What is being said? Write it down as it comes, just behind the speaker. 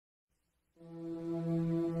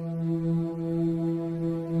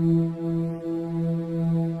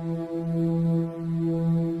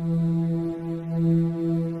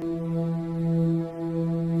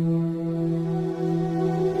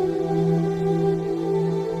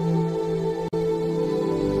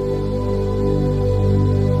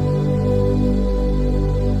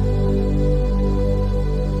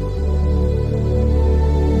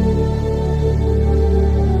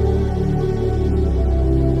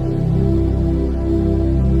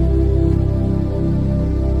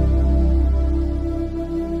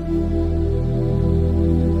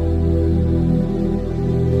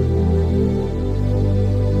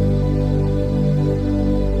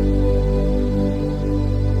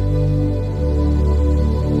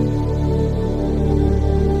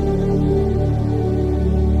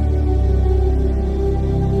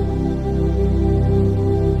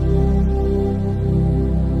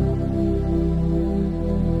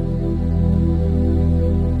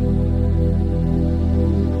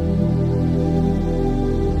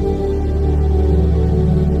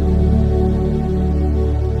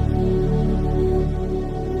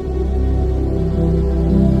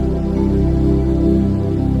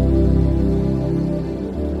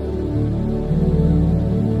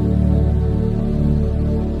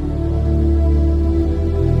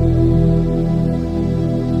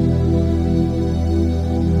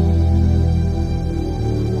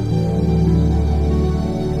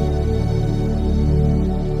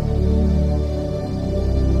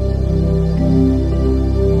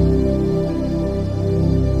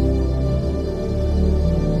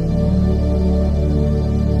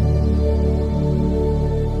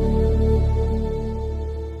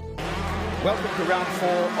to round 4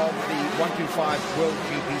 of the 125 World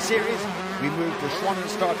GP Series. We move to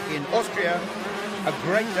Schwanenstadt in Austria. A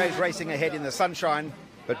great day's racing ahead in the sunshine.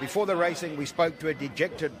 But before the racing, we spoke to a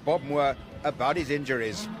dejected Bob Moore about his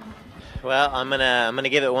injuries. Well, I'm gonna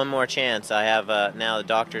give it one more chance. I have now the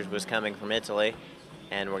doctor was coming from Italy,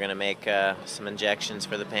 and we're gonna make some injections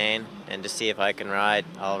for the pain and to see if I can ride.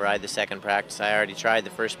 I'll ride the second practice. I already tried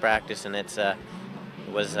the first practice, and it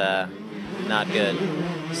was not good.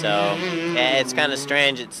 So it's kind of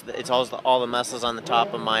strange. It's all the muscles on the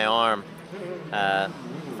top of my arm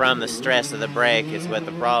from the stress of the break is what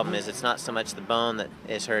the problem is. It's not so much the bone that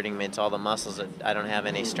is hurting me, it's all the muscles that I don't have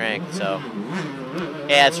any strength. So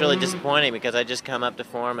yeah, it's really disappointing because I just come up to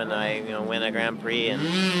form and I win a Grand Prix and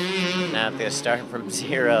now I have to start from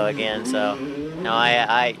zero again. So no,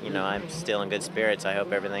 I'm still in good spirits. I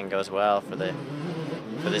hope everything goes well for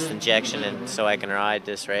this injection and so I can ride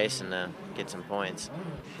this race and get some points.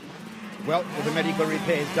 Well, with the medical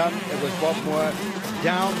repairs done, it was Bob Moore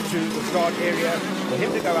down to the start area for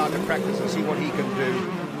him to go out and practice and see what he can do.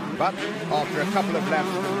 But after a couple of laps,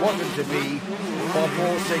 it wasn't to be. Bob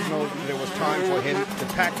Moore signalled that it was time for him to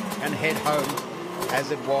pack and head home,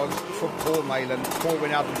 as it was for Paul Mayland. Paul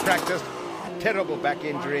went out and practiced, terrible back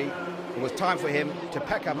injury. It was time for him to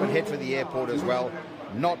pack up and head for the airport as well.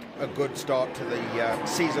 Not a good start to the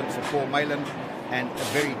season for Paul Mayland, and a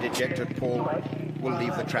very dejected Paul will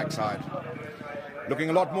leave the trackside. Looking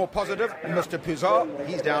a lot more positive, Mr. Pouzard,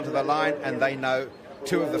 he's down to the line, and they know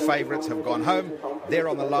two of the favourites have gone home. They're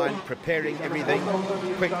on the line preparing everything.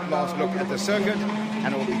 Quick last look at the circuit,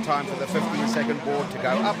 and it will be time for the 15-second board to go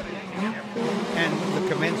up and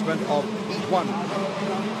the commencement of Heat 1.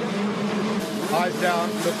 Eyes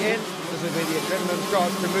down, look in. This is where the adrenaline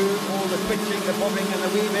starts to move. All the twitching, the bobbing and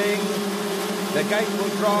the weaving. The gate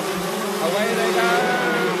will drop. Away they go.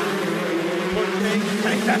 Pushing,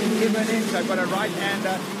 given in. They've got a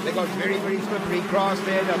right-hander. They've got very, very slippery grass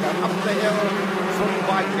there. They'll go up the hill. Full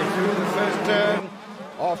bike through the first turn.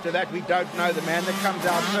 After that, we don't know. The man that comes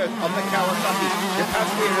out first on the Kawasaki. De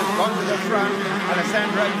Pasquier has gone to the front.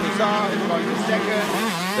 Alessandro Pouzard has gone to second.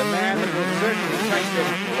 The man that will certainly take them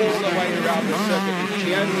all the way around the circuit is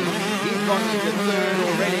Chiodi. He's gone into third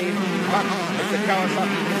already. But it's the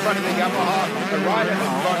Kawasaki in front of the Yamaha. The rider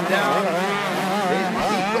has gone down.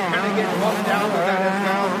 Can he get bogged down with that as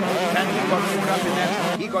well? Can he got caught up in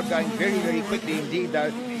that? He got going very, very quickly indeed,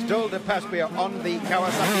 though. Still De Pasquier on the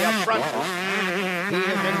Kawasaki up front. He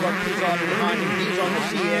has then got Pouzard behind him. He's on the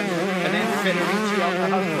CM. And then Federici on the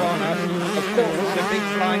Husqvarna. Of course, the big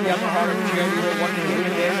flying Yamaha and Chiodi will want to get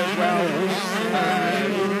in there as well.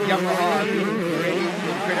 Yamaha really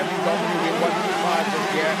incredibly dominant in 125 this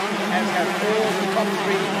year, as have all the top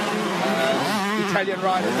three Italian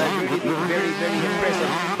riders. They've really been very, very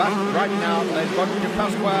impressive. But right now, they've got De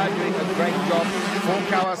Pasquier doing a great job for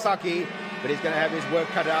Kawasaki. But he's going to have his work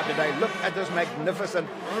cut out today. Look at this magnificent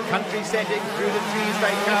country setting. Through the trees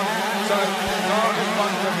they come. So Pouzard has gone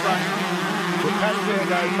to the front. De Pasquier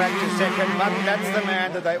goes back to second, but that's the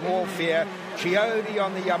man that they all fear. Chiodi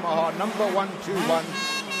on the Yamaha, number 121.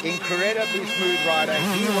 Incredibly smooth rider.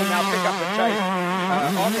 He will now pick up the chase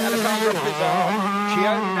on Alessandro Pouzard.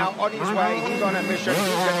 Chiodi now on his way. He's on a mission.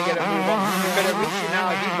 He's going to get a move on. Federici now,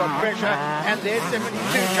 he's got pressure. And there's 72.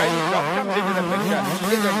 Jamie Dobb comes into the picture.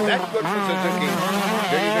 Isn't that good for Suzuki?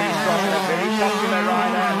 Very, very strong and a very popular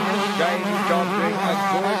rider. Jamie Dobb doing a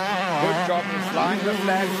good job in flying the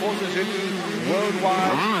flag for Suzuki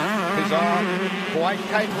worldwide. Pouzard quite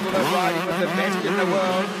capable of riding with the best in the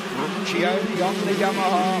world. Chiodi on the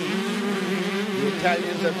Yamaha. The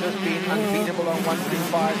Italians have just been unbeatable on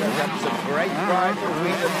 135. They've had some great rides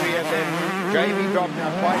between the three of them. Jamie Dobb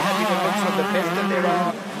now quite happy to mix with the best that there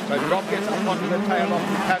are. So Dobb gets up onto the tail of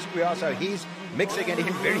De Pasquier, so he's mixing it in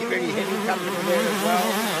very, very heavy company there as well.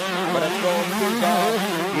 But it's all Pouzard.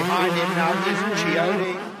 Behind him now is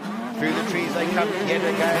Chiodi. Through the trees they come yet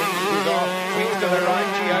again. Pouzard swings to the right.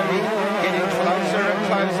 Chiodi getting closer and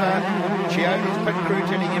closer. Chiodi's pit crew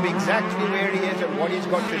telling him exactly where he is and what he's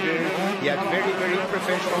got to do. He has very, very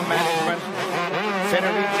professional management.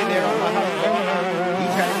 Federici there on the Husqvarna.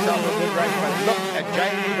 He's had himself a good race, but look at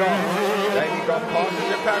Jamie Dobb. Jamie Dobb passes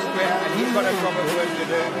De Pasquier, and he's got a job of work to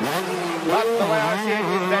do. But the way I see it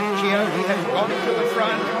is that Chiodi has gone to the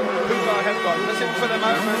front. Pouzard has gone missing for the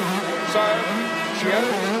moment. So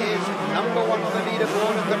Chiodi is number one on the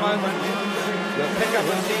leaderboard at the moment. We'll pick up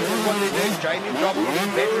and see what they do. Jamie Dobb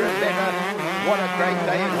getting better and better. What a great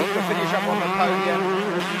day and to finish up on the podium.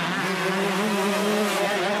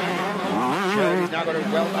 Chiodi's now got it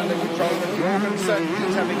well under control. Jorgensen,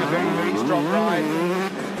 he's having a very, very strong ride.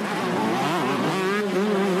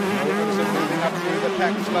 Jorgensen moving up through the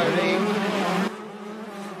pack slowly.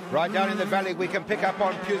 Right down in the valley, we can pick up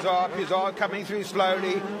on Puzar. Puzar coming through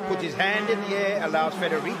slowly, puts his hand in the air, allows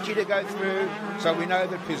Federici to go through. So we know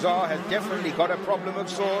that Puzar has definitely got a problem of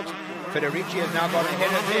sorts. Federici has now got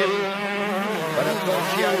ahead of him. But of course,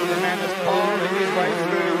 Chiodi, the man, is palming his way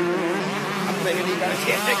through. Up the hill he goes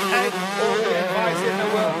yet again. All the advice in the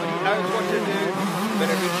world, but he knows what to do.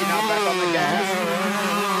 Federici now back on the gas.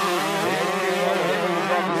 Whatever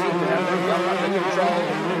was wrong, he seems to have that well under control.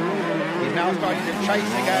 He's now starting to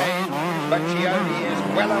chase again, but Chiodi is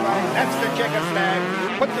well away. That's the checkered flag.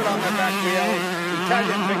 Puts it on the back wheel.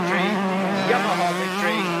 Italian victory. Yamaha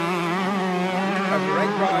victory. A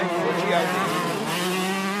great ride for Chiodi.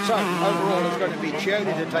 So overall it's going to be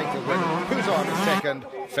Chiodi to take the win. Puzar to second,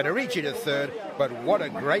 Federici to third. But what a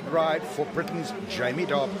great ride for Britain's Jamie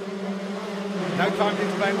Dobb. No time to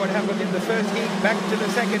explain what happened in the first heat. Back to the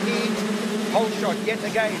second heat. Whole shot yet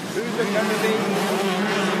again. Who's it going to be?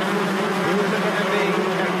 Who is it going to be?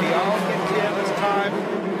 Can Vial get clear this time?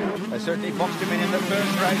 They certainly boxed him in the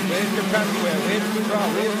first race. Where's Capasquia? Where's Puzar?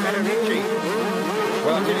 Where's Federici?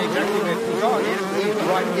 Well, I'll tell you exactly where Puzar is. He's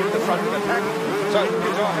right in the front of the pack. So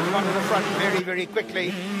Puzar has gone to the front very, very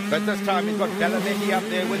quickly. But this time he's got Belametti up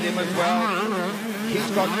there with him as well.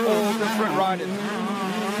 He's got all different riders.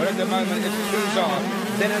 But at the moment it's Puzar,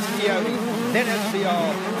 then it's Chiodi, then it's Vial,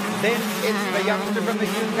 then it's the youngster from the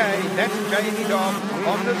UK, that's Jamie Dobb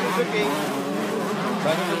on the Suzuki. So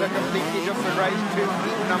this is a completely different race to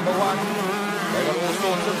heat number one. They've got all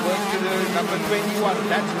sorts of work to do. Number 21,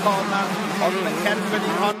 that's Palmer on the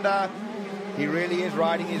Canfining Honda. He really is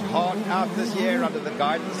riding his heart out this year under the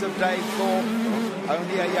guidance of Dave Thorpe.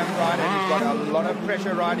 Only a young rider, he's got a lot of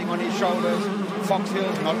pressure riding on his shoulders. Fox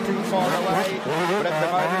Hill's not too far away, but at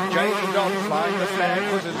the moment Jamie Dobb flying the flag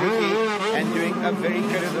for Suzuki and doing a very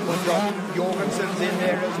creditable job. Jorgensen's in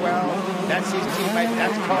there as well. That's his teammate,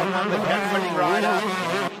 that's Palmer, the Canfining rider.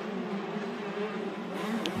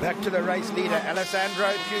 Back to the race leader,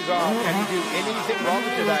 Alessandro Puzar. Can he do anything wrong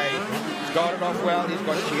today? Started off well. He's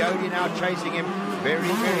got Chiodi now chasing him very,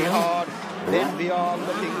 very hard. Then Vial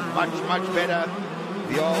looking much, much better.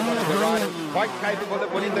 Vial, one of the riders, quite capable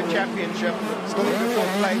of winning the championship. Still in the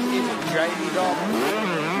fourth place is Jamie Dobb.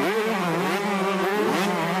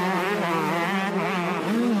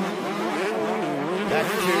 Back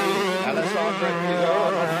to Alessandro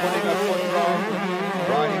Puzar, putting a foot wrong.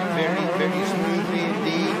 Riding very, very smoothly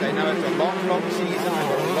indeed. They know it's a long, long season.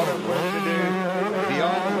 They've got a lot of work to do.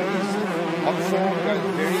 Vial, when he's on form, goes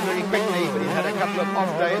very, very quickly, but he's had a couple of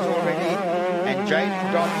off days already. And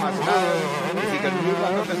Jamie Dobb must know if he can move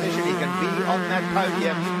up a position, he can be on that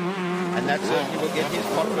podium. And that certainly will get his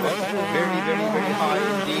confidence very, very, very high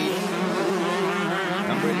indeed.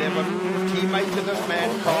 Number 11, teammate to this man,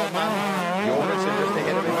 Palmer. Jorgensen just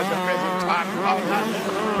ahead of him at the present time. Palmer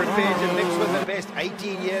prepared to mix with the best,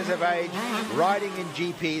 18 years of age, riding in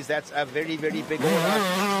GPs. That's a very, very big order.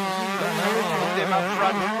 Put them up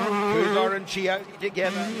front. Puzar and Chiodi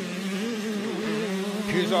together.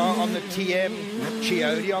 Puzar on the TM,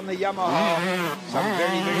 Chiodi on the Yamaha. Some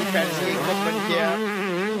very, very fancy equipment here.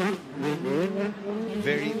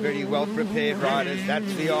 Very, very well prepared riders.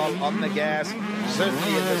 That's Vial on the gas.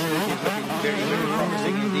 Certainly in this week is looking very, very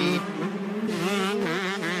promising indeed.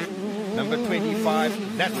 Number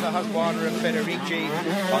 25, that's the Husqvarna of Federici.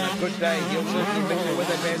 On a good day, he'll certainly mix it with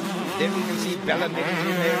the best. Then we can see Belametti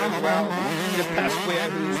in there as well. Capasquia,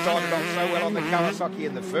 who started off so well on the Kawasaki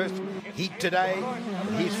in the first heat today.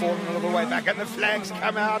 He's fallen a little way back, and the flags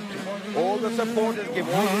come out. All the supporters give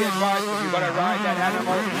all the advice. If you've got to ride that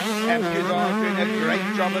animal, and Puzar is doing a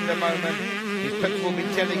great job at the moment. His pits will be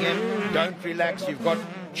telling him, don't relax. You've got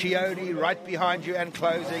Chiodi right behind you and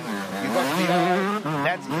closing. You've got Vial.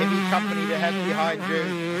 That's heavy company to have behind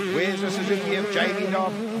you. Where's the Suzuki of Jamie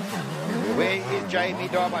Dobb? Where is Jamie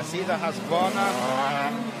Dobb? I see the Husqvarna.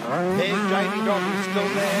 There's Jamie Dobb. He's still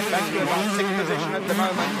there. Back to about 6th position at the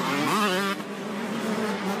moment.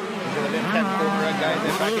 Into the left-hand corner again.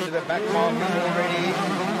 They're back into the back markers already.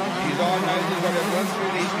 Puzar knows he's got to work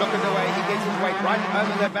through these. Look at the way he gets his weight right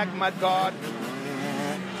over the back mudguard.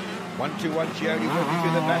 1-2-1 Chiodi working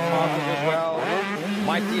through the back markers as well.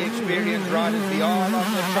 Mighty experienced riders. Vial on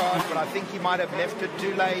the charge, but I think he might have left it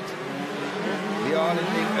too late. Vial is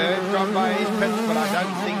being urged on by his pits, but I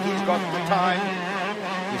don't think he's got the time.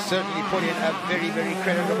 He certainly put in a very, very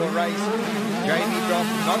creditable race. Jamie Dobb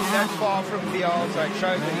not that far from Vial, so it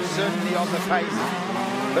shows that he's certainly on the pace.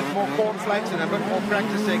 A bit more cornflakes and a bit more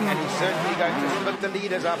practicing, and he's certainly going to split the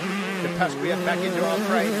leaders up. The Pasquia back into our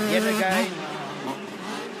frame yet again.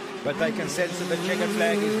 But they can sense that the checkered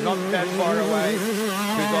flag is not that far away.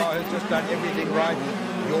 Puzar has just done everything right.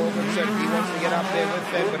 Jorgensen, he wants to get up there with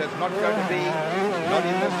them, but it's not going to be, not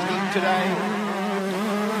in this heat today.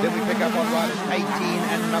 Then we pick up on riders 18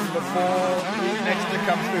 and number 4. Who's next to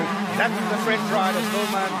come through? That's the French rider,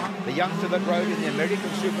 Vilman, the youngster that rode in the American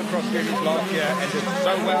Supercross Series last year and did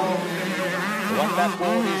so well. The one lap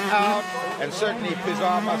board is out, and certainly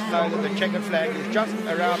Pizarro must know that the checkered flag is just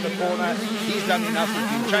around the corner. He's done enough. He's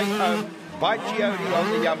been chased home by Chiodi on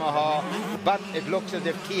the Yamaha, but it looks as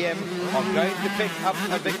if TM are going to pick up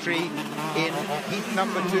a victory in heat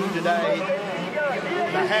number 2 today.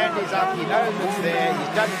 The hand is up, he knows it's there,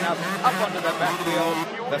 he's done enough, up onto the back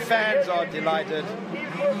wheel. The fans are delighted.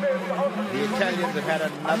 The Italians have had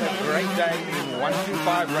another great day in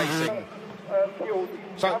 125 racing.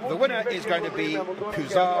 So the winner is going to be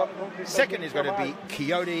Puzar, second is going to be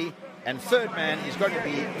Chiodi, and third man is going to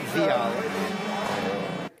be Vial.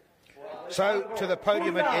 So to the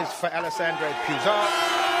podium it is for Alessandro Puzar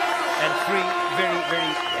and 3 very,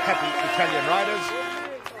 very happy Italian riders.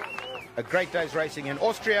 A great day's racing in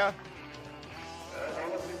Austria,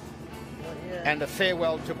 and a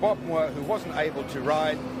farewell to Bob Moore, who wasn't able to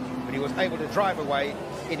ride, but he was able to drive away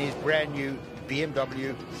in his brand new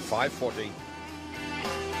BMW 540.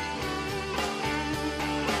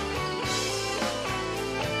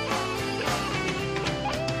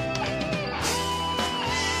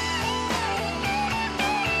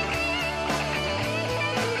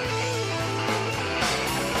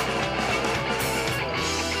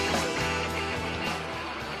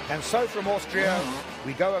 And so from Austria,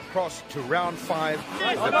 we go across to round 5,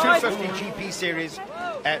 the 250 GP series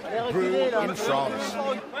at Brou in France.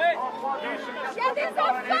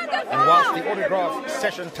 And whilst the autograph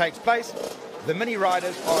session takes place, the mini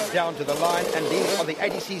riders are down to the line, and these are the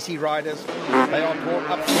 80cc riders. They are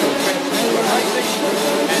brought up to the French racing,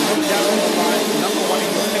 and down to the line, number 1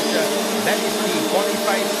 in your picture, that is Steve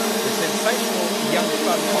Boniface, the sensational young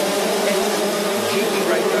son of ex-GP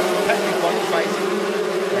racer Patrick Boniface.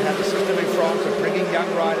 They have a system in France of bringing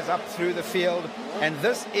young riders up through the field, and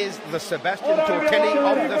this is the Sebastian Tortelli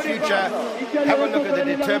of the future. Have a look at the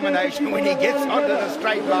determination when he gets onto the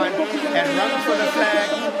straight line and runs for the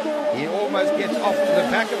flag. He almost gets off the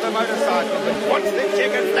back of the motorcycle, but what's the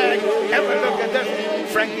checkered flag? Have a look at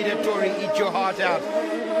this. Frankie Dettori, eat your heart out.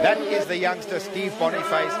 That is the youngster Steve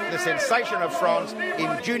Boniface, the sensation of France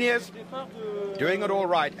in juniors, doing it all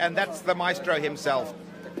right, and that's the maestro himself.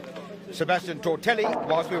 Sebastian Tortelli,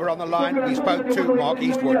 whilst we were on the line, we spoke to Mark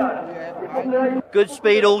Eastwood. Good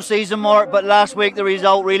speed all season, Mark, but last week the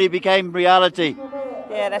result really became reality.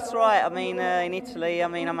 Yeah, that's right. I mean, in Italy, I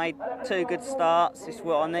made 2 good starts. It's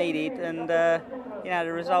what I needed, and you know,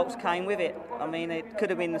 the results came with it. I mean, it could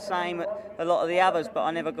have been the same at a lot of the others, but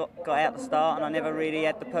I never got out the start, and I never really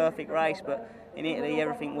had the perfect race. But in Italy,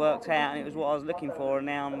 everything worked out, and it was what I was looking for. And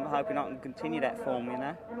now I'm hoping I can continue that form, you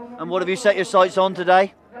know. And what have you set your sights on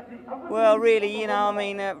today? Well, really, you know, I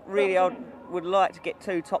mean, really, I would like to get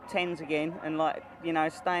 2 top 10s again, and like, you know,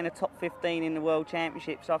 stay in the top 15 in the World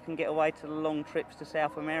Championship, so I can get away to the long trips to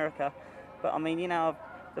South America. But I mean, you know,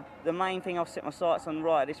 the main thing I've set my sights on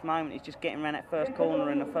right at this moment is just getting around that first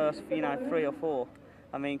corner in the first, you know, 3 or 4.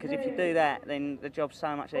 I mean, because if you do that, then the job's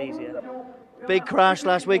so much easier. Big crash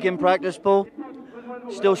last week in practice, Paul.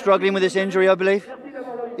 Still struggling with this injury, I believe.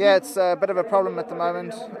 Yeah, it's a bit of a problem at the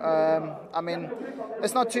moment. I mean,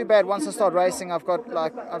 it's not too bad. Once I start racing, I've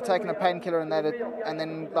taken a painkiller and and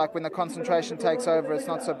then like when the concentration takes over, it's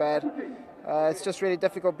not so bad. It's just really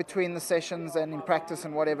difficult between the sessions and in practice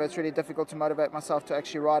and whatever. It's really difficult to motivate myself to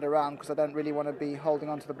actually ride around because I don't really want to be holding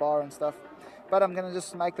onto the bar and stuff. But I'm going to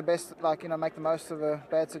just make the best, like, you know, make the most of a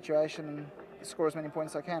bad situation and score as many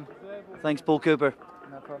points as I can. Thanks, Paul Cooper.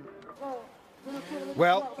 No problem.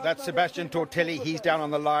 Well, that's Sebastian Tortelli. He's down on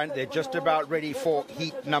the line. They're just about ready for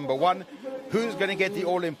heat number 1. Who's going to get the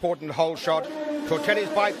all-important hole shot? Tortelli's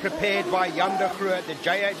bike prepared by Jan de Groot, the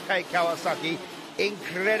JHK Kawasaki.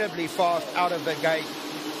 Incredibly fast out of the gate.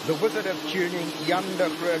 The wizard of tuning, Jan de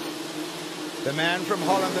Groot. The man from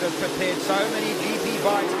Holland that has prepared so many GP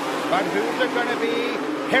bikes. But who's it going to be?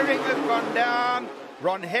 Herring has gone down.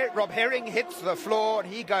 Rob Herring hits the floor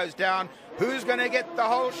and he goes down. Who's going to get the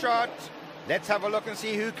hole shot? Let's have a look and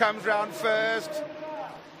see who comes round first.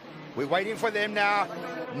 We're waiting for them now.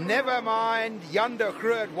 Never mind Jan de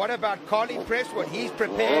Groot. What about Carly Presswood? He's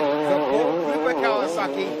prepared for Paul Cooper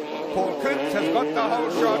Kawasaki. Paul Cooper has got the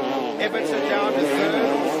whole shot. Everton down to 3rd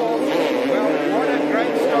or 4th. Well, what a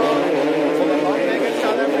great start for the long-legged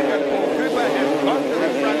South African. Paul Cooper has gone to the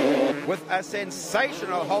front with a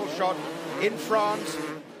sensational whole shot in France.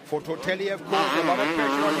 For Tortelli, of course, a lot of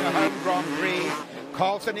pressure on your home Grand Prix.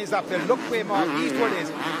 Carlson is up there. Look where Mark Eastwood is.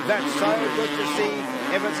 That's so good to see.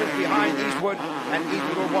 Evans is behind Eastwood, and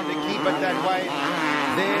Eastwood will want to keep it that way.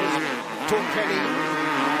 There's Tortelli.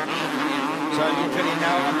 So Tortelli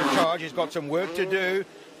now on the charge. He's got some work to do.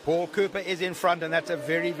 Paul Cooper is in front, and that's a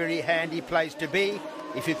very, very handy place to be.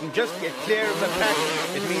 If you can just get clear of the pack,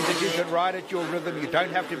 it means that you can ride at your rhythm. You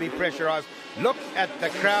don't have to be pressurized. Look at the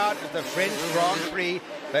crowd at the French Grand Prix.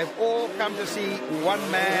 They've all come to see one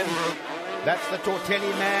man. That's the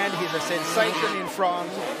Tortelli man. He's a sensation in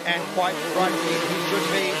France, and quite rightly he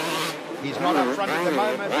should be. He's not up front at the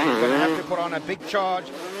moment. He's going to have to put on a big charge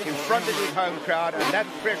in front of his home crowd, and that's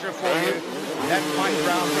pressure for you. That's Mike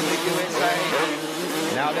Brown from the USA.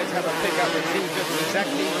 Now let's have a pick up and see just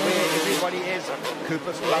exactly where everybody is.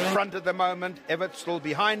 Cooper still up front at the moment. Everett still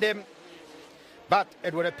behind him. But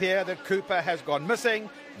it would appear that Cooper has gone missing.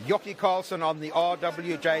 Jockey Carlson on the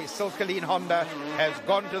RWJ Silkeleen Honda has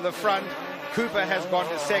gone to the front. Cooper has gone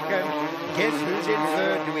to second. Guess who's in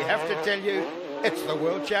third? Do we have to tell you? It's the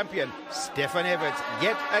world champion, Stefan Everts,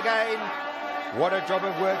 yet again. What a job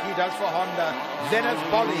of work he does for Honda. Then it's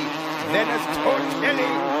Bolly, then it's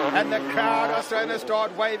Tortelli, and the crowd are going to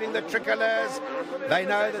start waving the tricolors. They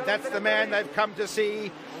know that that's the man they've come to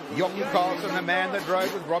see. Jockey Carlson, the man that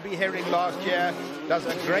rode with Robbie Herring last year, does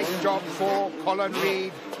a great job for Colin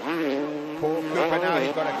Reid. Paul Cooper now,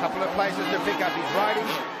 he's got a couple of places to pick up. He's riding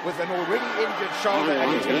with an already injured shoulder,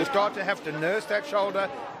 and he's going to start to have to nurse that shoulder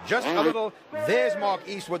just a little. There's Mark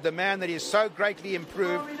Eastwood, the man that is so greatly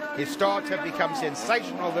improved. His starts have become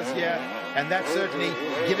sensational this year, and that's certainly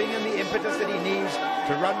giving him the impetus that he needs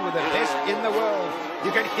to run with the best in the world.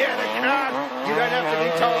 You can hear the crowd. You don't have to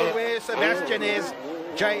be told where Sebastian is.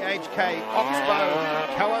 JHK,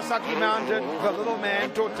 Oxbow, Kawasaki Mountain, the little man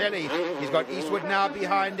Tortelli. He's got Eastwood now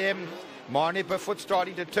behind him. Marnie Bafoot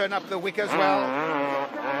starting to turn up the wick as well.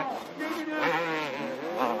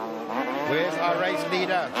 Where's our race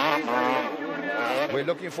leader? We're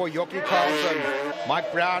looking for Jockey Carlson.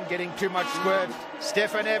 Mike Brown getting too much squirt.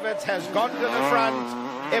 Stefan Everts has gone to the front.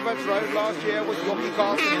 Everts rode last year with Jockey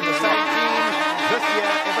Carlson in the same team. This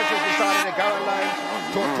year, Everts has decided to go alone.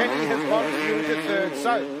 Tortelli has gone through to third.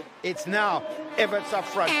 So it's now Everts up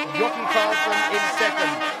front. Jockey Carlson in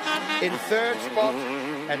second. In third spot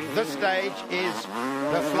at this stage is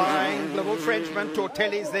the flying little Frenchman.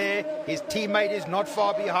 Tortelli's there. His teammate is not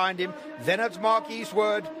far behind him. Then it's Mark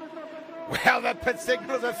Eastwood. Well, the pit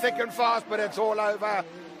signals are thick and fast, but it's all over.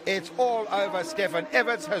 It's all over. Stefan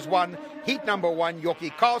Everts has won heat number one. Jockey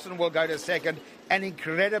Carlson will go to second. And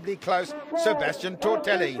incredibly close, Sebastian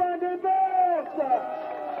Tortelli.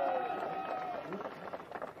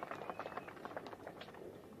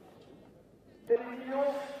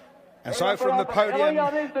 And so from the podium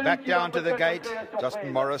back down to the gate,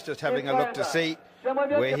 Justin Morris just having a look to see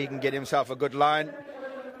where he can get himself a good line.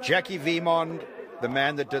 Jackie Vimond, the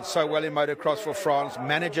man that did so well in motocross for France,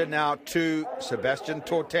 manager now to Sebastian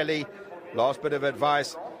Tortelli. Last bit of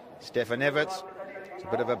advice, Stefan Everts. It's a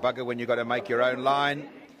bit of a bugger when you've got to make your own line.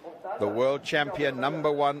 The world champion,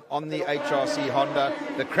 number one on the HRC Honda.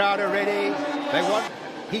 The crowd are ready. They want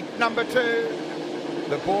heat number two.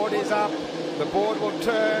 The board is up. The board will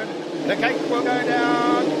turn. The gate will go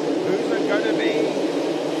down. Who's it going to be?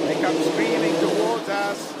 They come screaming towards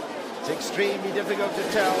us. It's extremely difficult to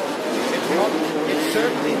tell. It's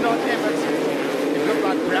certainly not Everts. It looked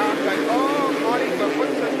like Brown going, oh, Marty Bafoot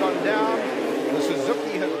has gone down. The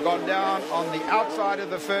Suzuki has gone down on the outside of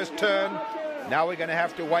the first turn. Now we're going to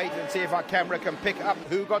have to wait and see if our camera can pick up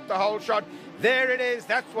who got the whole shot. There it is.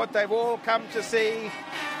 That's what they've all come to see.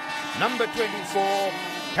 Number 24,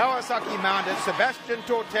 Kawasaki mounted, Sebastian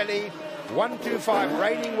Tortelli, 125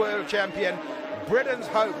 reigning world champion. Britain's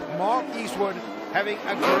hope, Mark Eastwood, having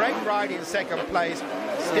a great ride in second place.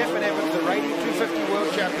 Stefan Everts, the reigning 250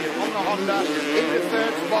 world champion on the Honda, in the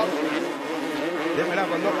third spot. Then we'll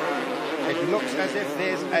have a look. It looks as if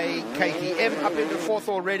there's a KTM up in the fourth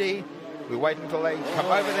already. We wait until they come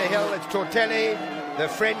over the hill. It's Tortelli. The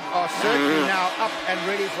French are certainly now up and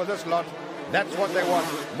ready for this lot. That's what they want.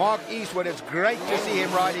 Mark Eastwood, it's great to see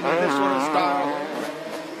him riding in this sort of style.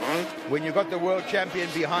 When you've got the world champion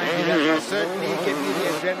behind you, that will certainly give you the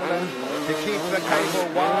adrenaline to keep the cable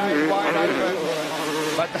wide open.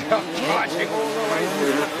 But they are charging all the way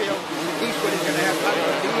through the field. Eastwood is going to have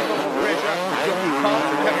unbelievable pressure. Jockey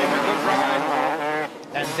Carlson having a good ride.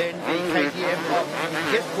 And then the KTM of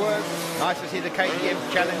Hipworth. Nice to see the KTM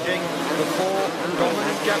challenging the four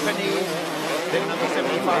dominant Japanese. Then number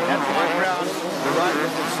 75, that's Mike Brown. The rider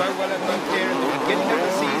did so well at Montpellier at the beginning of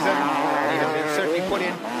the season. He has been certainly put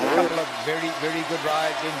in a couple of very, very good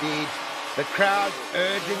rides indeed. The crowd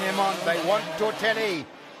urging him on. They want Tortelli.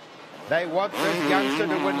 They want this youngster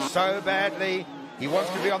to win so badly. He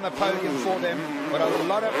wants to be on the podium for them, but a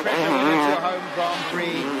lot of pressure when it's your home Grand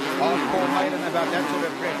Prix. Ask Paul Maiden about that sort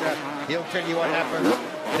of pressure. He'll tell you what happens.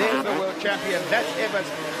 There's the world champion. That's Evans.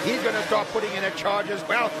 He's going to start putting in a charge as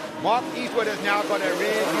well. Mark Eastwood has now got a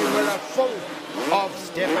rear view mirror full of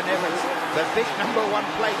Stefan Evans. The big number 1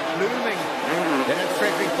 plate looming. Then it's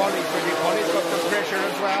Frederick Bolly. Frederick Bolly's got some pressure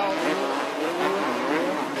as well.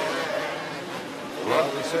 Well,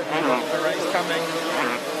 we certainly got the race coming.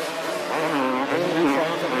 In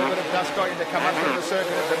France, a little bit of dust starting to come up from the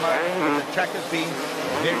circuit at the moment. The track has been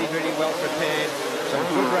very, very well prepared. Some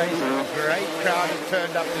good racing. A great crowd has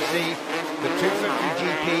turned up to see the 250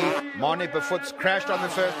 GP. Mane Befoots crashed on the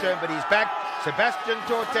first turn, but he's back. Sebastian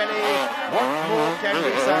Tortelli. What more can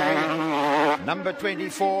we say? Number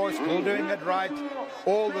 24, still doing it right.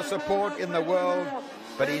 All the support in the world.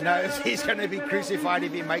 But he knows he's going to be crucified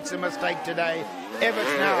if he makes a mistake today.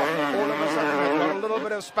 Everts now, all of a sudden, has got a little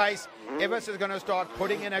bit of space. Everts is going to start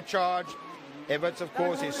putting in a charge. Everts, of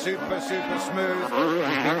course, is super, super smooth. He's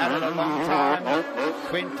been at it a long time.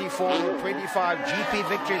 24 or 25 GP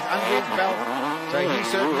victories under his belt. So he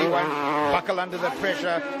certainly won't buckle under the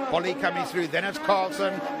pressure. Bolly coming through. Then it's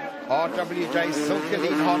Carlson. RWJ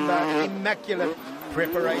Silkeline Honda. Immaculate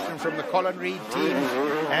preparation from the Colin Reid team.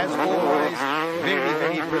 As always, very,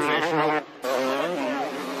 very professional.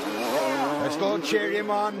 They still cheer him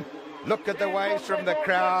on. Look at the waves from the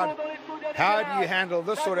crowd. How do you handle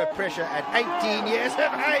this sort of pressure at 18 years of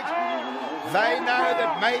age? They know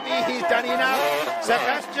that maybe he's done enough.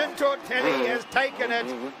 Sebastian Tortelli has taken it.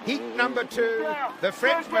 Heat number 2. The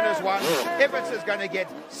Frenchman has won. Evans is going to get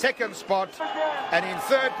second spot. And in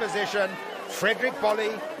third position, Frederick Bolly,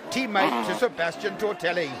 teammate to Sebastian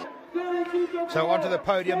Tortelli. So onto the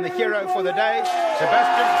podium, the hero for the day,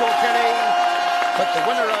 Sebastian Tortelli. But the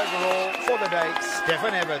winner overall for the day,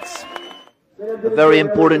 Stefan Everts. A very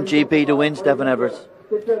important GP to win, Stefan Everts.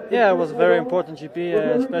 Yeah, it was a very important GP,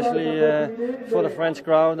 especially for the French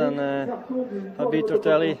crowd, and I beat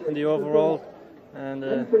Tortelli in the overall, and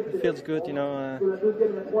it feels good, you know,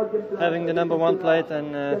 having the number 1 plate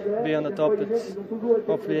and be on the top.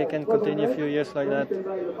 Hopefully I can continue a few years like that.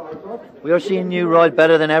 We are seeing you ride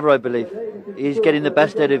better than ever, I believe. He's getting the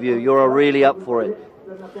best out of you. You're really up for it.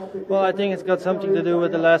 Well, I think it's got something to do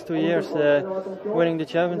with the last 2 years. Winning the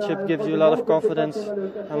championship gives you a lot of confidence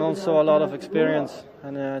and also a lot of experience,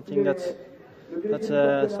 and I think that's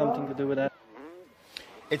something to do with that.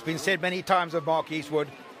 It's been said many times of Mark Eastwood,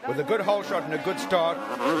 with a good hole shot and a good start,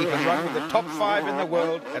 he can run with the top 5 in the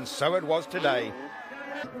world, and so it was today.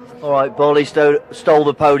 All right, Bolly stole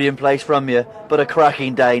the podium place from you, but a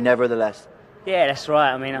cracking day nevertheless. Yeah, that's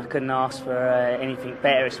right. I mean, I couldn't ask for anything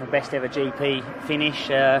better. It's my best ever GP finish.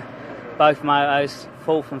 Both motos,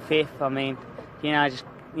 4th and 5th. I mean, now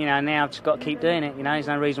I've just got to keep doing it. There's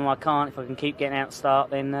no reason why I can't. If I can keep getting out to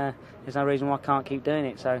start, then there's no reason why I can't keep doing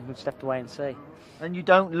it. So we'll just have to wait and see. And you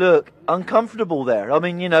don't look uncomfortable there. I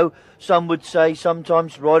mean, some would say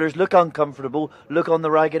sometimes riders look uncomfortable, look on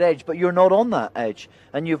the ragged edge, but you're not on that edge.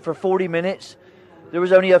 And for 40 minutes, there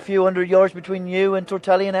was only a few hundred yards between you and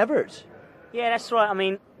Tortelli and Everts. Yeah, that's right. I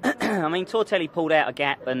mean, Tortelli pulled out a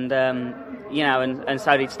gap, and and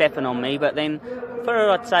so did Stefan on me. But then, for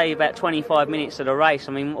I'd say about 25 minutes of the race,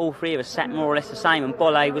 I mean, all 3 of us sat more or less the same, and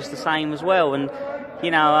Bolly was the same as well. And I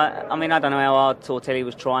don't know how hard Tortelli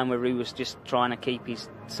was trying, whether he was just trying to keep his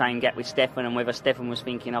same gap with Stefan, and whether Stefan was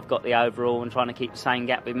thinking I've got the overall and trying to keep the same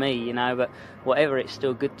gap with me. But whatever, it's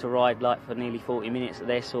still good to ride like for nearly 40 minutes at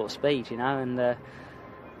their sort of speed. And.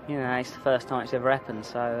 It's the first time it's ever happened,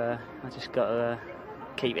 so I just got to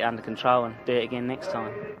keep it under control and do it again next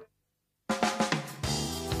time.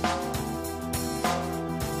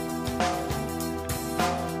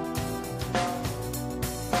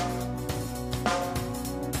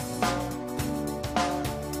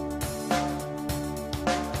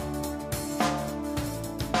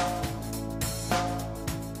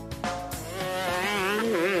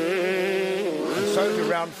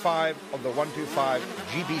 Round 5 of the 125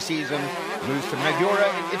 GP season moves to Maggiora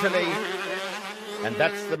in Italy, and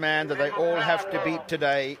that's the man that they all have to beat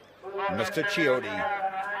today, Mr. Chiodi.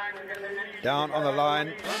 Down on the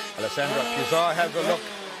line, Alessandro Pizzar has a look.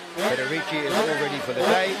 Federici is all ready for the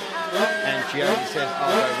day, and Chiodi says,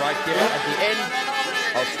 I'll go right here at the end.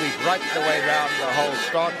 I'll sweep right the way round the whole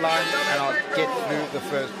start line, and I'll get through the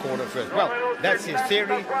first corner first. Well, that's his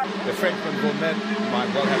theory. The Frenchman Gourmet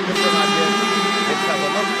might well have different ideas. Let's have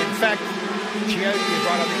a look. In fact, Chiodi is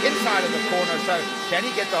right on the inside of the corner, so can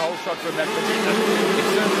he get the whole shot from that position? It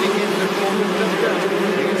certainly is the shortest distance.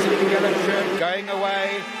 You can see the yellow shirt going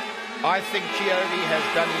away. I think Chiodi has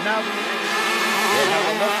done enough. We'll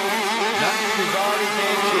have a look. Pizzar is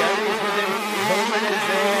there. Chiodi is with him. riders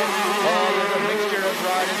there. Oh, there's a mixture of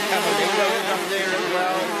riders. Camalingo is up there as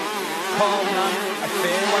well. Carl Nunn, a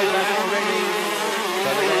fair way back already. So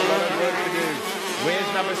they've got a lot of work to do. Where's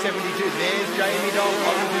number 72? There's Jamie Dong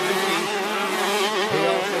on Suzuki. Who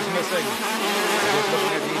else is missing? Just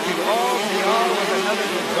looking at these two. Oh, Dial with another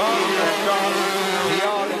disastrous start.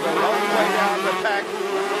 Dial is a long way down the pack.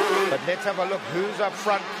 But let's have a look who's up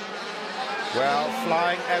front. Well,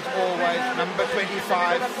 flying as always, number 25,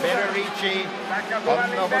 Federici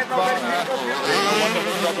on the Husqvarna. Doing a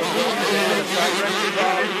wonderful job of walking there. The Cypress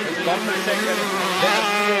has got the second.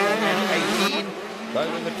 That's 4 and 18.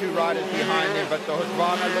 Those are the two riders behind him, but the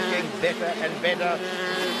Husqvarna looking better and better.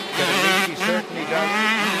 Federici certainly does.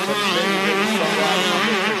 Some very, very strong riding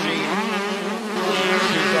on this machine.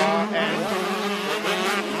 Cesar and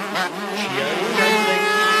Chiodi racing.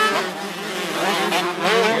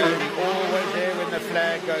 Chiodi always there when the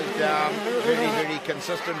flag goes down. Very, very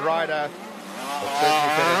consistent rider. But certainly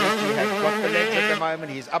Federici has got the legs at the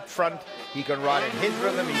moment. He's up front. He can ride in his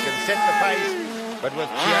rhythm. He can set the pace. But with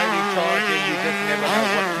Chiodi charging, you just never know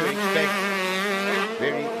what to expect.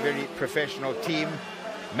 Very, very professional team.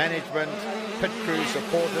 Management, pit crew,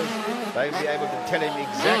 supporters, they'll be able to tell him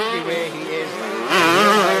exactly where he is.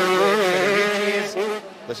 Where he is.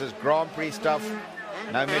 This is Grand Prix stuff.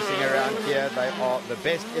 No messing around here. They are the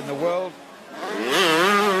best in the world.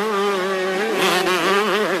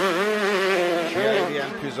 Chiodi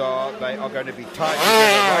and Puzar, they are going to be tied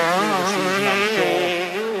together right through the season, I'm sure.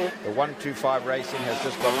 The 125 racing has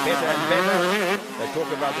just got better and better. They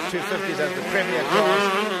talk about the 250s as the premier class,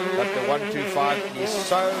 but the 125 is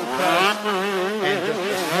so close, and just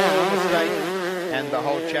a small mistake, and the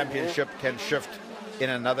whole championship can shift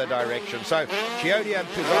in another direction. So Chiodi and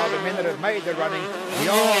Puzar, the men that have made the running,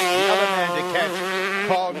 the other man to catch,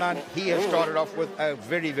 Carl Nunn, he has started off with a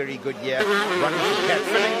very, very good year, running for Cat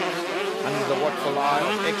Filling under the watchful eye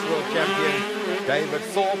of ex-world champion David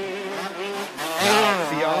Thorpe. Now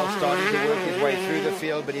Fial starting to work his way through the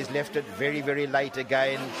field, but he's left it very, very late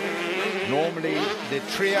again. Normally the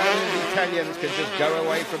trio of Italians can just go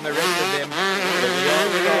away from the rest of them. But Fial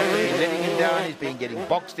starts to be letting him down. He's been getting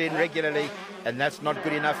boxed in regularly, and that's not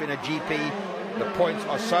good enough in a GP. The points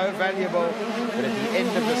are so valuable that at the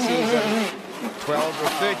end of the season, 12 or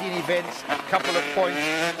 13 events, a couple of points,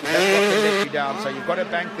 that's what can let you down. So you've got to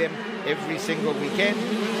bank them every single weekend.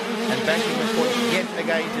 And banking the points yet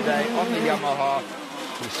again today on the Yamaha.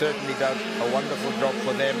 He certainly does a wonderful job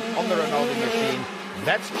for them on the Rinaldi machine.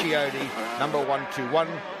 That's Chiodi, number 121.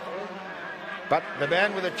 But the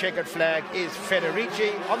man with the checkered flag is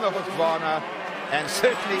Federici on the Husqvarna, and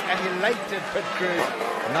certainly an elated pit crew.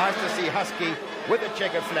 Nice to see Husky with a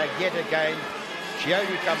checkered flag yet again.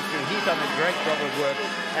 Chiodi comes through. He's done a great job of work,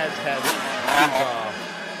 as has Puzar.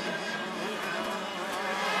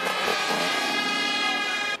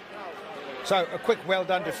 So a quick well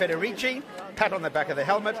done to Federici. Pat on the back of the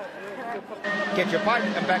helmet. Get your bike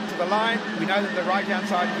and back to the line. We know that the right-hand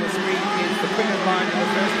side of your screen is the quickest line in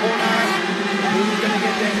the first corner. Who's going to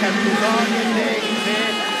get there? Can Puzar get there? He's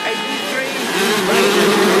there. 83.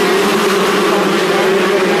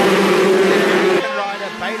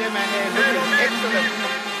 Rider, Beta Mané, looking excellent.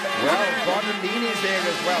 Well, Bardolini's there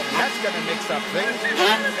as well. That's going to mix up things.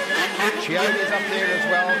 Chiodi's up there as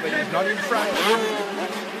well, but he's not in front.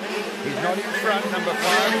 He's not in front, number 5.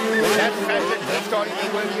 That's Fenton. He's starting to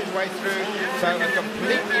work his way through. So a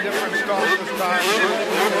completely different start this time.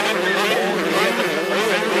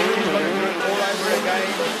 Federici's got to do it all over again.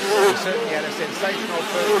 He certainly had a sensational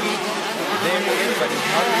first heat. There he is, but he's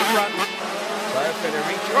not in front. So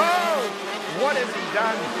Federici. Oh! What has he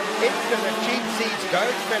done? Into the cheap seats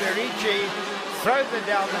goes Federici. Throws it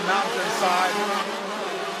down the mountainside.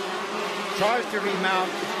 Tries to remount.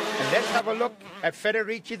 And let's have a look at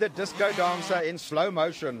Federici, the disco dancer, in slow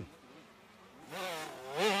motion.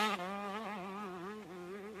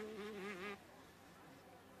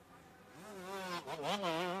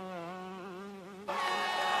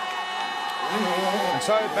 And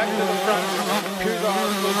so back to the front.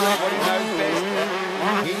 Puzar still doing what he knows best.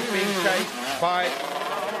 He's being chased by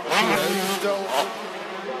Chiodi still.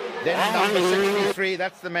 Then number 63,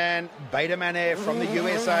 that's the man, Beta Mané from the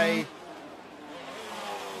USA.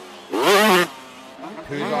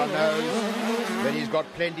 Puzar knows that he's got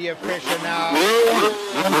plenty of pressure now.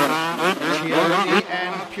 Chiodi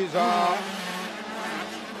and Puzar.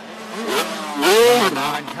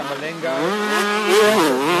 9 Camalingo.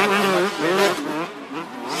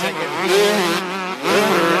 Second here.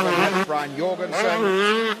 That's Brian Jorgensen.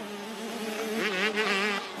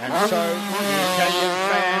 And so the Italian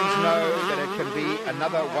fans know that it can be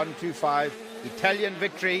another 125 Italian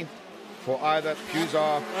victory. for either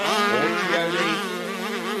Puzar or Chiodi.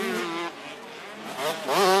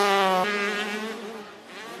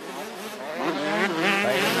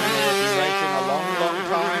 Baden has been racing a long, long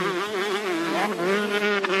time.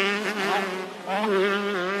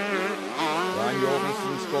 Ryan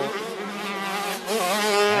Jorgensen scored.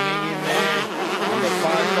 Hanging in there on the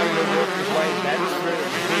 5-cylinder walk his way.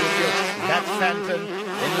 That's Fanton.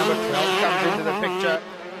 Then number 12 comes into the picture.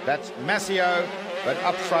 That's Massio. But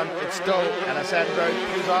up front, it's still Alessandro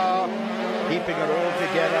Puzar keeping it all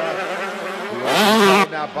together.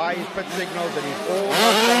 He's now by his pit signals and he's almost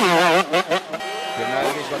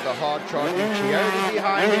Genovi's got the hard charging Chiodi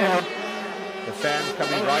behind him. The fans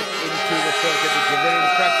coming right into the circuit to give their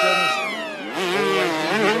instructions. Always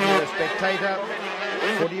easier to be a spectator.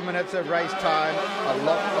 40 minutes of race time, a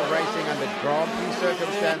lot of racing under Grand Prix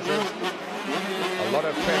circumstances, a lot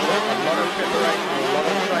of pressure, a lot of preparation, a lot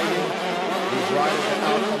of training. These riders are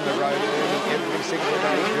out on the road early every single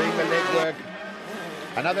day doing the legwork.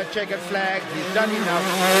 Another checkered flag, he's done enough.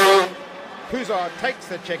 Puzar takes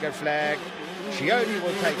the checkered flag. Chiodi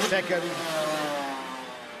will take second.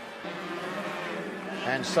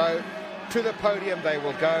 And so to the podium they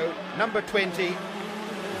will go. Number 20,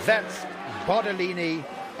 that's Bartolini,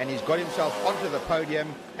 and he's got himself onto the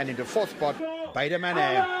podium and into fourth spot, Beta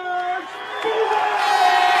Manair.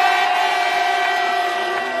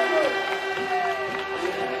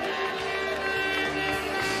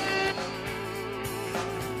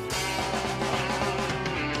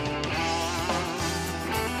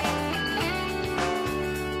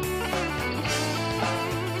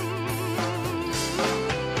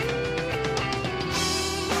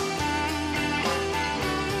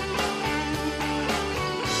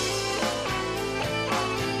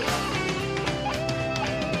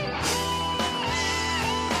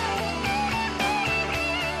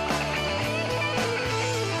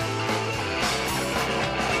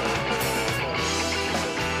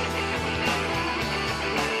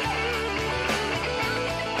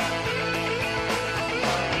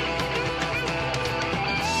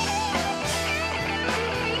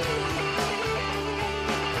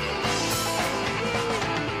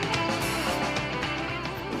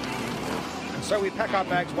 So we pack our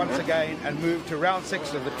bags once again and move to round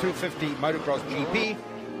 6 of the 250 Motocross GP,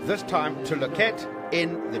 this time to Loket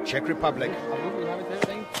in the Czech Republic.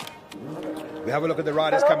 We have a look at the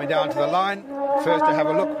riders coming down to the line. First to have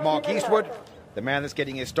a look, Mark Eastwood, the man that's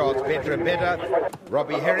getting his starts better and better.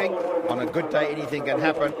 Robbie Herring, on a good day anything can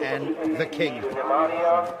happen, and the King.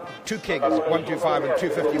 Two Kings, 125 and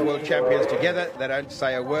 250 world champions together. They don't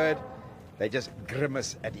say a word. They just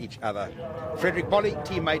grimace at each other. Frederick Bolli,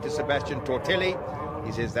 teammate to Sebastian Tortelli.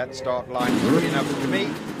 He says that start line is good enough for me.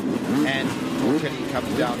 And Tortelli comes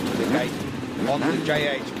down to the gate on the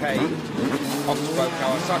JHK Oxbow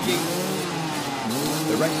Kawasaki.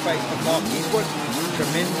 The race pace for Mark Eastwood,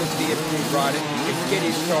 tremendously improved riding. He can get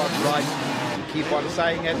his start right. Keep on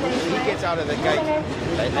saying it. He gets out of the gate,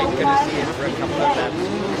 they ain't going to see it for a couple of laps.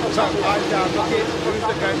 So eyes down, look in. Who's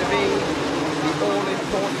it going to be? The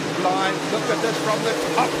all-important line. Look at this from the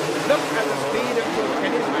top. Look at the speed of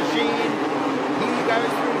Tortelli's machine. He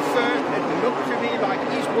goes through first. It looked to me like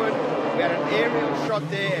Eastwood. We had an aerial shot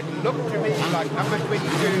there. It looked to me like number 22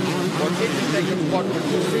 was in the second spot, which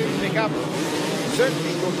will soon pick up.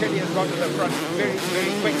 Certainly Tortelli has gone to the front very,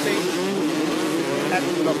 very quickly. At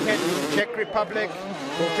Loket, Czech Republic,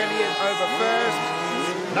 Tortelli is over first.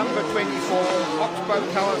 Number 24, Oxbow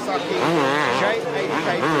Kawasaki, JHK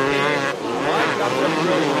prepared. Mike London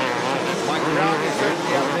Road. Mike Brown is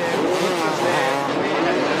certainly up there. Woods is there.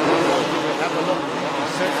 Have a look. He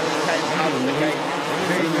certainly came out of the gate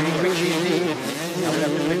very, very quickly indeed. Now we'll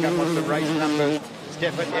have to pick up on some race numbers.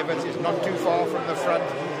 Stefan Everts is not too far from the front,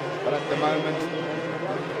 but at the moment,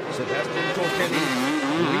 Sebastian Tortelli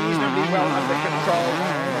reasonably well under control.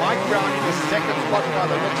 Mike Brown in the second spot by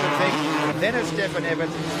the looks of things. Then it's Stefan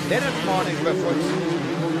Everts. Then it's Marnik Befoots.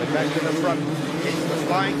 But back to the front. It's the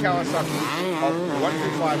Flying Kawasaki of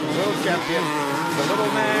 125 world champion, the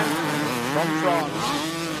little man from France.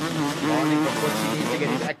 Marnik Befoots, he needs to get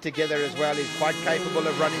his act together as well. He's quite capable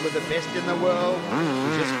of running with the best in the world.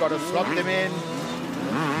 He's just got to slot them in.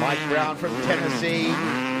 Mike Brown from Tennessee.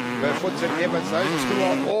 Befoots and Everts, those two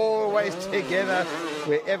are always together.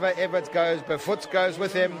 Wherever Everts goes, Befoots goes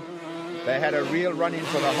with him. They had a real run-in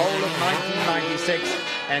for the whole of 1996,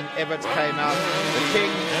 and Everts came out the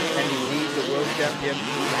king, and indeed the world champion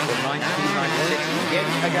for 1996 yet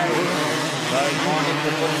again. So Marnik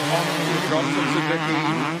Befoots on to Johnson Suzuki,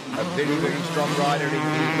 a very, very strong rider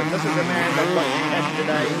indeed. But this is the man that got the cash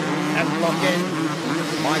today at Loket.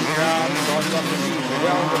 Mike Brown starts off the season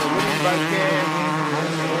well with a winning bouquet.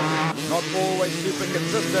 not always super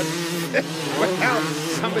consistent. Without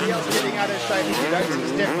somebody else getting out of shape, you don't see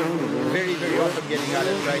Stefan very, very often getting out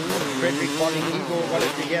of shape. Frederick Bolling, he's all got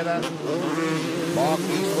it together. Mark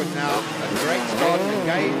Eastwood now, a great start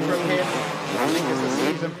again from him. I think as the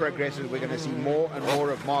season progresses, we're going to see more and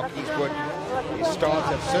more of Mark Eastwood. His starts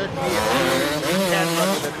have certainly improved. He can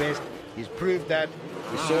run to the best. He's proved that.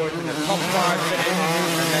 We saw it in the top 5 finish,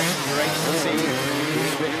 and that's great to see. The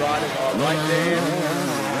English riders are right there.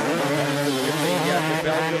 The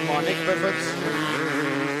Belgium, Marnik Bivets.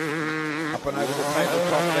 Up and over the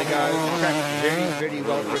tabletop they go. Track very, very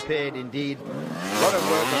well prepared indeed. A lot of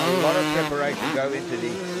work and a lot of preparation go into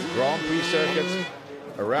the Grand Prix circuits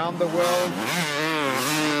around the world.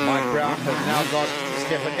 Mike Brown has now got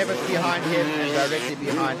Stefan Everts behind him, and directly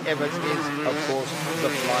behind Everts is, of course, the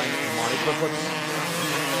flying Marnik Bivets.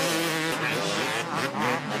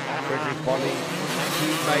 Frederick Bolling,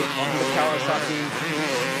 teammate on the Kawasaki,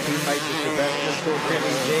 teammate with Sebastian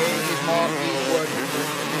Tortelli. There is Mark Eastwood.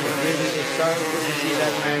 It really is so good to see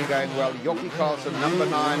that man going well. Jockey Carlson, number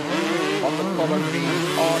 9 on the column green.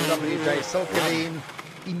 RWJ Silkeleen,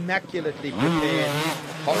 immaculately prepared.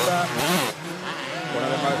 Honda, one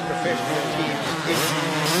of the most professional teams in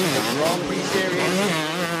the Grand Prix series.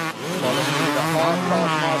 Following the hard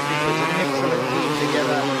Taskmaster puts an excellent team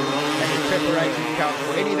together, and if preparation counts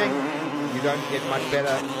for anything, you don't get much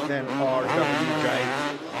better than RWJ.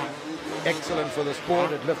 Excellent for the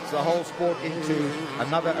sport. It lifts the whole sport into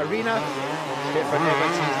another arena. Stefan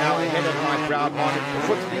Everts is now ahead of Mike Brown. Marnik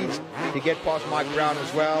Bivets needs to get past Mike Brown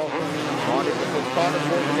as well. Marnik Bivets can't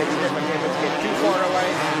afford to let Stefan Everts get too far away,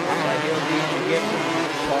 so he'll need to get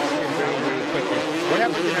past him very, very quickly. What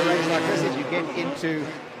happens in a race like this is you get into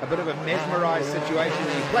a bit of a mesmerized situation.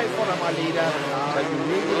 You play follow my leader, so you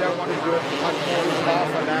really don't want to do it much more than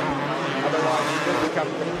half a lap. Otherwise you will become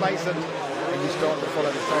complacent and you start to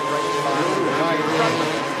follow the same race line as the guy in front.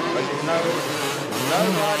 But there's no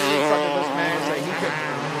rider in front of this man, so he can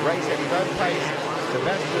race at his own pace.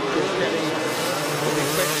 Sebastian Tortelli will be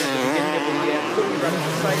questioned at the beginning of the year. Could he run at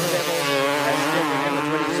the same level as Stefan Everts?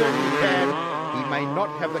 But he certainly can. He may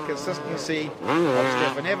not have the consistency of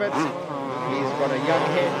Stefan Everts. He's got a young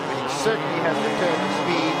head, but he certainly has the turn of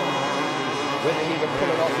speed. Whether he would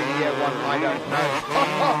pull it off in year 1, I don't know.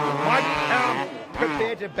 Mike Brown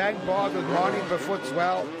prepared to bang bars with Marnik Bivets.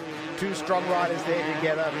 Well, 2 strong riders there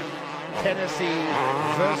together. Tennessee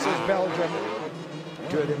versus Belgium.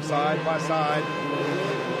 2 of them side by side.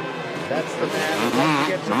 That's the man who wants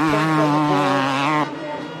to get some points on the board.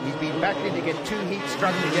 He's been battling to get 2 heats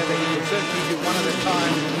strung together. He can certainly do one at a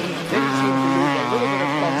time. Then he seems to lose a little bit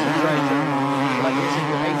of concentration. Like he's in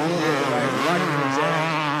your 18 years of age, right in the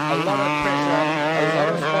exam. A lot of pressure, a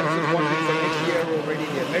lot of sponsors want him for next year already.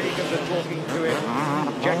 The Americans are talking to him.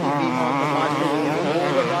 Jackie Beamont, the vice president,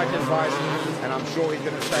 all the right advice, and I'm sure he's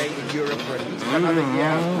going to stay in Europe for at least another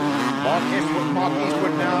year. Mark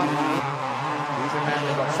Eastwood now. He's a man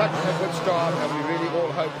that's got such a good start, and we really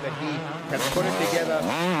all hope that he can put it together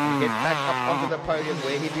and get back up onto the podium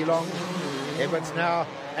where he belongs. Everts now,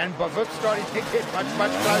 and Bivets starting to get much,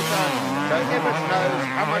 much closer. So Everts knows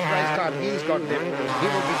how much race time he's got left. He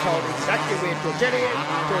will be told exactly where Tortelli is.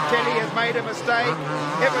 Tortelli has made a mistake.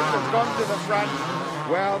 Everts has gone to the front.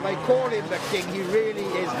 Well, they call him the king. He really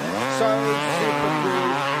is so super cool.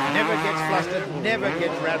 Never gets flustered, never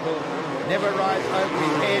gets rattled, never rides over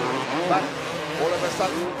his head. But all of a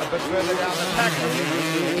sudden, a bit further down the pack,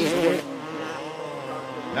 Eastwood.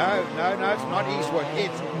 No, it's not Eastwood.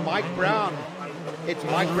 It's Mike Brown. It's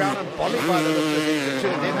Mike Brown and Bolling by the looks of things, the 2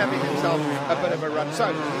 of them having themselves a bit of a run.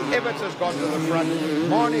 So, Everts has gone to the front.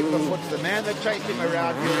 Marnik Bivets, the man that chased him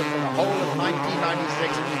around Europe for the whole of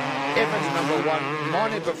 1996. Everts number 1,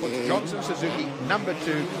 Marnik Bivets, Johnson Suzuki number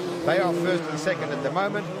 2. They are first and second at the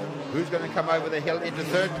moment. Who's going to come over the hill into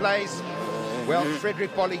 3rd place? Well,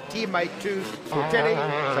 Frederick Bolling, teammate to Tortelli,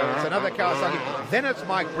 so it's another Kawasaki. Then it's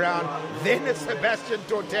Mike Brown, then it's Sebastian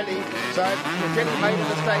Tortelli. So Tortelli made a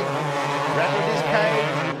mistake, rattled his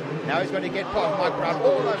cage. Now he's going to get past Mike Brown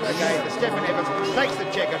all over again. Stefan Everts takes the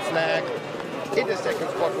checkered flag. In the 2nd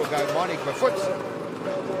spot will go Marnik Bivets.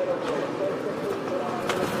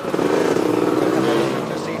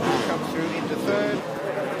 To see who comes through into 3rd.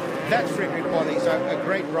 That's Frederick Bolling, so a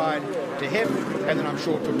great ride to him, and then I'm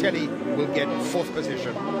sure Tortelli will get 4th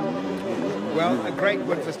position. Well, a great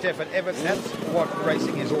win for Stefan Everts. That's what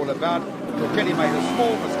racing is all about. Tortelli made a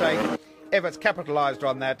small mistake. Everts capitalised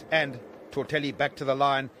on that, and Tortelli back to the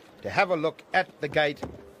line to have a look at the gate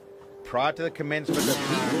prior to the commencement of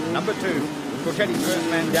heat number 2. Tortelli, first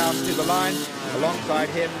man down to the line. Alongside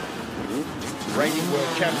him, reigning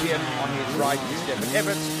world champion. On his right is Stefan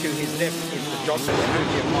Everts. To his left is the Johnson,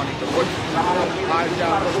 Suzuki and Monica Wood. Eyes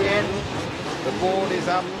down again. The ball is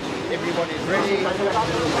up. Everyone is ready. The gate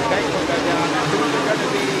will go down. And who's it going to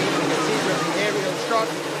be? You can see from the aerial shot.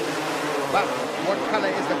 But what colour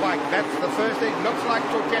is the bike? That's the first thing. Looks like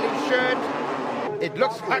Tortelli's shirt. It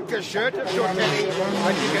looks like a shirt of Tortelli,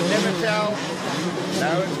 but you can never tell.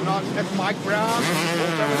 No, it's not. It's Mike Brown,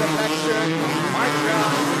 also with a black shirt. Mike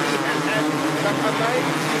Brown, he has had some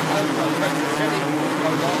amazing also, but Tortelli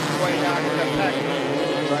a long way down in the pack.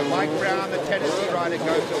 So Mike Brown, the Tennessee rider,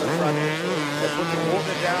 goes to the front. They put the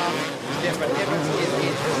water down. Stefan Evans is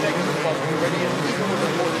in the second spot already, and even with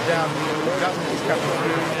the water down, Justin is coming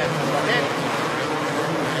through and then.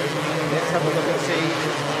 Let's have a look and see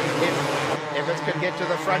if Evans can get to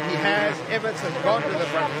the front. He has. Evans has gone to the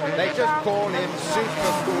front. They just call him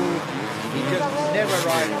super cool. He just never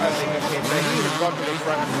rides opening his head. So he has gone to the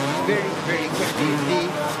front very, very quickly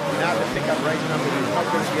indeed. Now to pick up race number 2 is not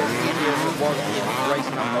going to be as easy as it was in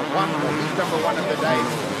race number 1, or he's number 1 of the day.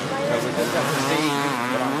 So we'll just have to see.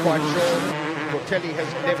 But I'm quite sure Tortelli has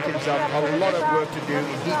left himself a lot of work to do in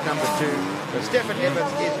heat number 2. So Stefan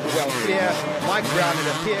Evans is well clear. Mike Brown, it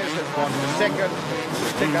appears, has gone to second.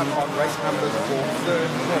 We'll pick up on race numbers 4, 3rd,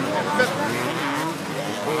 4th and 5th.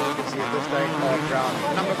 You can see at this stage Mike Brown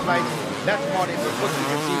number plate. That's Marty Verfoot. You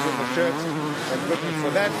can see from the shirts. They're looking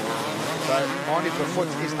for that. So Marty Verfoot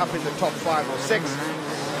is up in the top 5 or 6.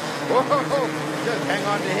 Whoa, just hang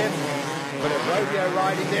on to him. But a rodeo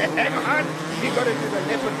riding there. Hang on. You've got to do the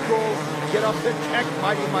leopard crawl. Get off the track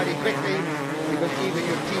mighty quickly. Because even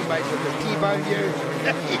your teammates will just T-bone you.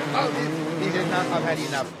 He said, no, I've had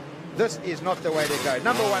enough. This is not the way to go.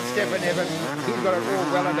 Number 1, Stefan Evans. He's got it all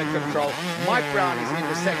well under control. Mike Brown is in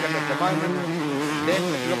the second at the moment. Then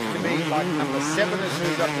it looks to me like number 7 has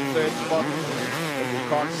moved up to 3rd spot. But you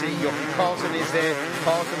can't see. Jochen Carlson is there.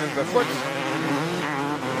 Carlson and Verfoot.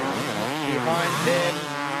 Behind them.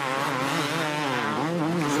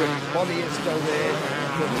 Molly is still there.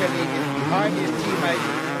 Tortelli is behind his teammate.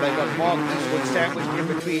 They've got Mark Eastwood sandwiched in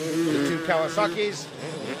between the 2 Kawasaki's.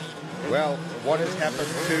 Well, what has happened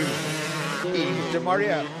to Yves de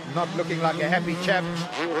Maria? Not looking like a happy chap.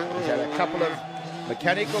 He's had a couple of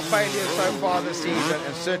mechanical failures so far this season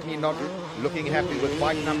and certainly not looking happy with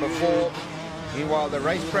bike number 4. Meanwhile, the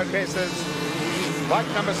race progresses. Bike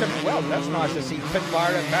number 7, well, that's nice to see Pit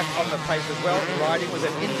Byron back on the pace as well, riding with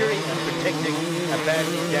an injury and protecting a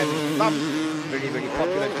badly damaged thumb. Very, very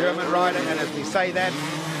popular German rider, and as we say that,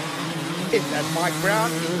 is that Mike Brown?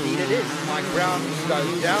 Indeed it is. Mike Brown goes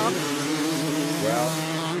down. Well,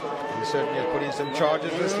 he certainly has put in some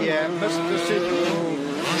charges this year. Mr. Super Cool,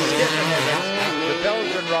 Stefan Evans, the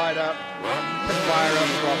Belgian rider, Pit Byron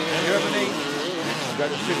from Germany. Go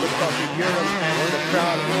to Supercross in Europe, and the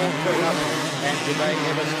crowd all turn up. And Jermaine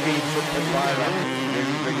Evans speeds with Pit Byron,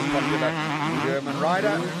 very, very popular German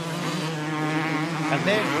rider. And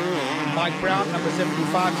then Mike Brown, number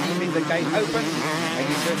 75, leaving the gate open. And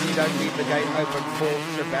you certainly don't leave the gate open for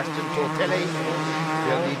Sebastian Tortelli.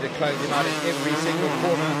 You'll need to close him out in every single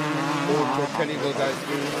corner, or Tortelli will go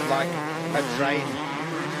through like a train.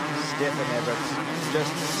 Stefan Evans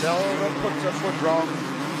just seldom puts a foot wrong.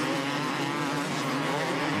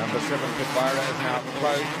 Number 7, Pit Byron, is now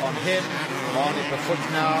closed on him. Marnie Verfoot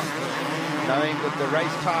now, knowing that the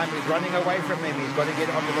race time is running away from him. He's got to get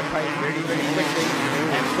onto the pace very, very quickly.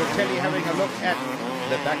 And Tortelli having a look at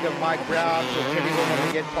the back of Mike Brown. Tortelli will want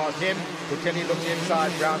to get past him. Tortelli looks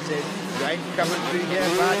inside. Brown says, you ain't coming through here,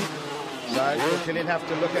 bud. So Tortelli will have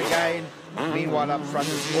to look again. Meanwhile, up front,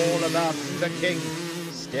 it's all about the king,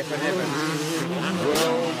 Stefan Evans,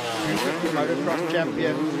 world 250 motocross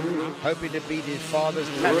champion, hoping to beat his father's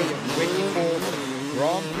tally of 24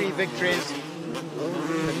 Grand Prix victories.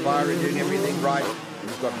 Pit Byron doing everything right.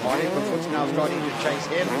 He's got Marty Verfoot now starting to chase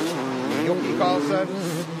him. Jochen Carlson.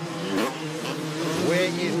 Where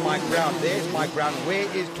is Mike Brown? There's Mike Brown. Where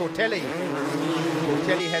is Tortelli?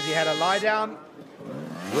 Tortelli, has he had a lie down?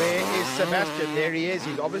 Where is Sebastian? There he is.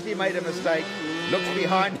 He's obviously made a mistake. Looks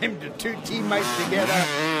behind him to 2 teammates together.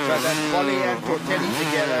 So that's Bolly and Tortelli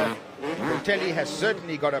together. Tortelli has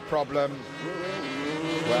certainly got a problem.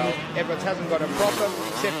 Well, Evans hasn't got a problem,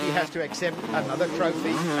 except he has to accept another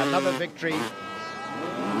trophy, another victory.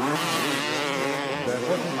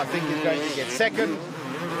 Verfoot, I think, is going to get second,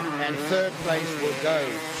 and 3rd place will go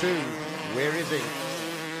to, where is he?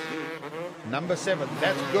 Number 7,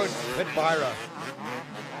 that's good, Pit Byron.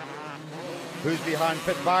 Who's behind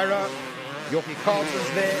Pit Byron? Jochen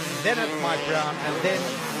Carlson's there, then it's Mike Brown, and then,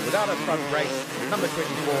 without a front race, number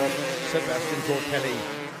 24, Sebastian Tortelli.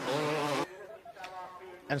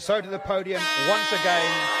 And so to the podium, once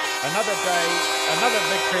again, another day, another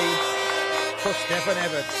victory for Stefan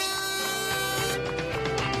Evans.